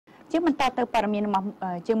ជាបន្តទៅព័ត៌មាន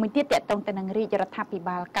ជាមួយទៀតតកតងទៅនឹងរាជរដ្ឋាភិ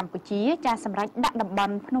បាលកម្ពុជាចាសម្រាប់ដាក់តំប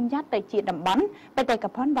ន់ភ្នំយ៉ាតទៅជាតំបន់បេតិក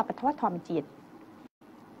ភណ្ឌវប្បធម៌ធម្មជាតិ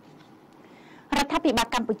រដ្ឋាភិបាល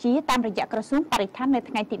កម្ពុជាតាមរយៈក្រសួងបរិស្ថាននៅ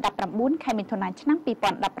ថ្ងៃទី19ខែមិថុនាឆ្នាំ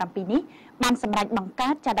2017នេះបានសម្រេចបង្កើ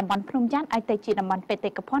តជាតំបន់ភ្នំយ៉ាតឲ្យទៅជាតំបន់បេតិ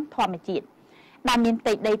កភណ្ឌធម្មជាតិដែលមានផ្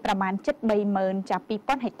ទៃដីប្រមាណ 730,000 ចា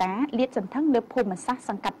 2000 ហិកតាលាតសន្ធឹងលើភូមិសាស្ត្រ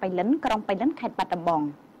សង្កាត់បៃលិនក្រុងបៃលិនខេត្តបាត់ដំបង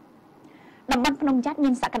តំបន់ភ្នំយ៉ាតមា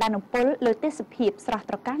នសក្តានុពលលើទេសភាពស្រស់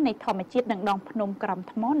ត្រកាលនៃធម្មជាតិនិងដងភ្នំក្រំ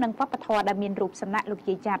ថ្មនិងវប្បធម៌ដែលមានរូបសំណាកលោក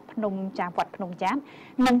យាយយ៉ាតភ្នំចាវត្តភ្នំយ៉ាត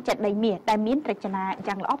និងចេតិយមាសដែលមានរចនា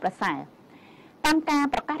យ៉ាងល្អប្រសើរតាមការ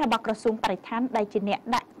ប្រកាសរបស់ក្រសួងបរិស្ថានដែលជាអ្នក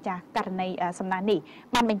ដាក់ចាស់ករណីសំណើនេះ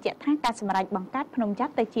បានបញ្ជាក់ថាការសម្រេចបង្កើតភ្នំយ៉ាត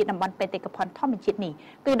ទៅជាតំបន់បេតិកភណ្ឌធម្មជាតិនេះ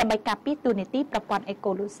គឺដើម្បីការពារទូនាទីប្រព័ន្ធអេ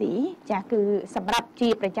កូឡូស៊ីចាស់គឺសម្រាប់ជា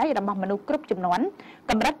ប្រយោជន៍របស់មនុស្សគ្រប់ជំនាន់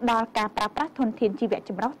កម្រិតដល់ការប្រើប្រាស់ធនធានជីវៈ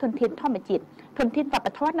ចម្រុះធនធានធម្មជាតិធនធានវប្ប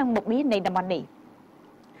ធម៌និងមុខងារនៃតំបន់នេះ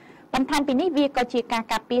បន្ថែមពីនេះវាក៏ជាការ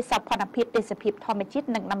ការពារសោភ័ណភាពទេសភាពធម្មជាតិ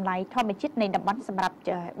និងតម្លៃធម្មជាតិនៃតំបន់សម្រាប់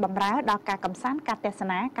បម្រើដល់ការកំសាន្តការទស្ស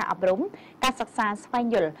នាការអប់រំការសិក្សាស្វែង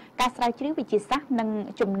យល់ការស្រាវជ្រាវវិទ្យាសាស្ត្រនិង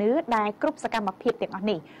ជំនឿដែលគ្រប់សកម្មភាពទាំងអស់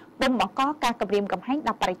នេះបំបង្កការគម្រាមកំហែងដ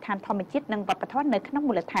ល់បរិស្ថានធម្មជាតិនិងវប្បធម៌នៅក្នុង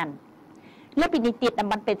មូលដ្ឋានលើពីនេះទៀតតំ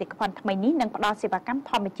បន់បេតិកភណ្ឌថ្មីនេះនឹងផ្ដល់សេវាកម្ម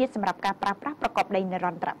ធម្មជាតិសម្រាប់ការប្រើប្រាស់ប្រកបដោយនិរ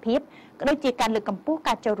ន្តរភាពក៏ដូចជាការលើកកម្ពស់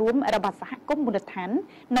ការចូលរួមរបស់សហគមន៍មូលដ្ឋាន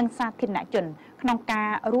និងសាធារណជនក្នុងការ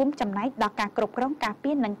រួមចំណែកដល់ការគ្រប់គ្រងការ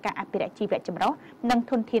ពារនិងការអភិរក្សជីវៈចម្រុះនិង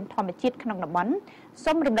ធនធានធម្មជាតិក្នុងតំបន់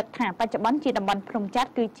សូមរំលឹកថាបច្ចុប្បន្នជាតំបន់ភ្នំយ៉ាត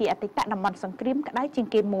គឺជាអតីតតំបន់សង្គ្រាមក្តៅជាង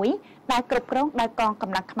គេមួយដែលគ្រប់គ្រងដោយកងក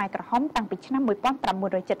ម្លាំងខ្មែរក្រហមតាំងពីឆ្នាំ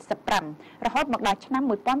1975រហូតមកដល់ឆ្នាំ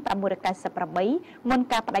1998មុន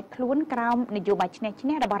ការផ្ដាច់ខ្លួនក្រោមនយោបាយឈ្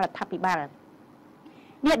នះរបស់រដ្ឋាភិបាល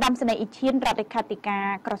នាយឧត្តមសេនីយ៍អ៊ីឈៀនរដ្ឋលេខាធិការ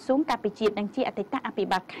ក្រសួងការពិជាតិនិងជាអតីតអភិ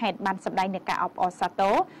បាលខេត្តបានសម្ដែងនូវការអបអរសាទ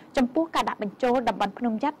រចំពោះការដាក់បញ្ចូលតំបន់ភ្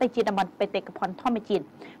នំយ៉ាតទៅជាតំបន់បេតិកភណ្ឌធម្មជាតិ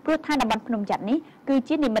ព្រោះថាតំបន់ភ្នំយ៉ាតនេះគឺ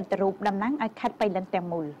ជានិមិត្តរូបតំណាងឲ្យខេត្តបៃលិនទាំង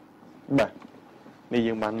មូលបាទនេះ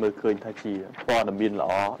យើងបានមើលឃើញថាជាព័ត៌មានល្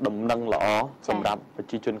អដំណឹងល្អសម្រាប់ប្រ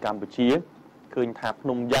ជាជនកម្ពុជាឃើញថាភ្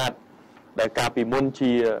នំយ៉ាតដែលកាលពីមុន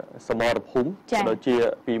ជាសមរភូមិក៏ដូចជា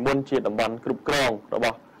ពីមុនជាតំបន់គ្រប់គ្រងរប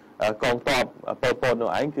ស់កងទ័ពពលពតនោះ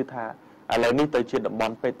ឯងគឺថាឥឡូវនេះទៅជាតំប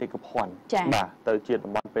ន់បេតិកភណ្ឌបាទទៅជា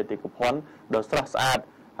តំបន់បេតិកភណ្ឌដ៏ស្រស់ស្អាត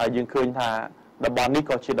ហើយយើងឃើញថាតំបន់នេះ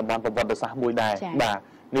ក៏ជាតំបន់ប្រវត្តិសាស្ត្រមួយដែរបាទ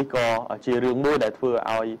នេះក៏ជារឿងមួយដែលធ្វើ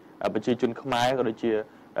ឲ្យប្រជាជនខ្មែរក៏ដូចជា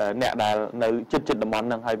អ្នកដែលនៅជិតតំបន់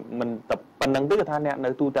ហ្នឹងហើយមិនតែប៉ុណ្្នឹងទេគឺថាអ្នកនៅ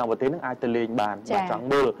ទូទាំងប្រទេសហ្នឹងអាចទៅលេងបានបាទចង់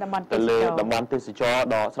មើលទៅលើតំបន់ទេសចរ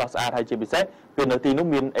ដ៏ស្រស់ស្អាតហើយជាពិសេសគឺនៅទីនោះ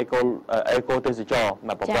មានអេកូទេសចរ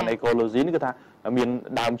ប្រព័ន្ធអេកូឡូស៊ីនេះគឺថាមាន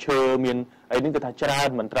ដើមឈើមានអីនេះគឺថាច្រើន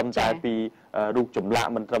មិនត្រឹមតែពីរូបចម្លាក់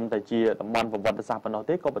មិនត្រឹមតែជាតំបន់ប្រវត្តិសាស្ត្រប៉ុណ្ណោះ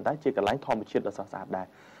ទេក៏ប៉ុន្តែជាកន្លែងធម្មជាតិដ៏ស្រស់ស្អាតដែរ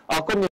អរគុណ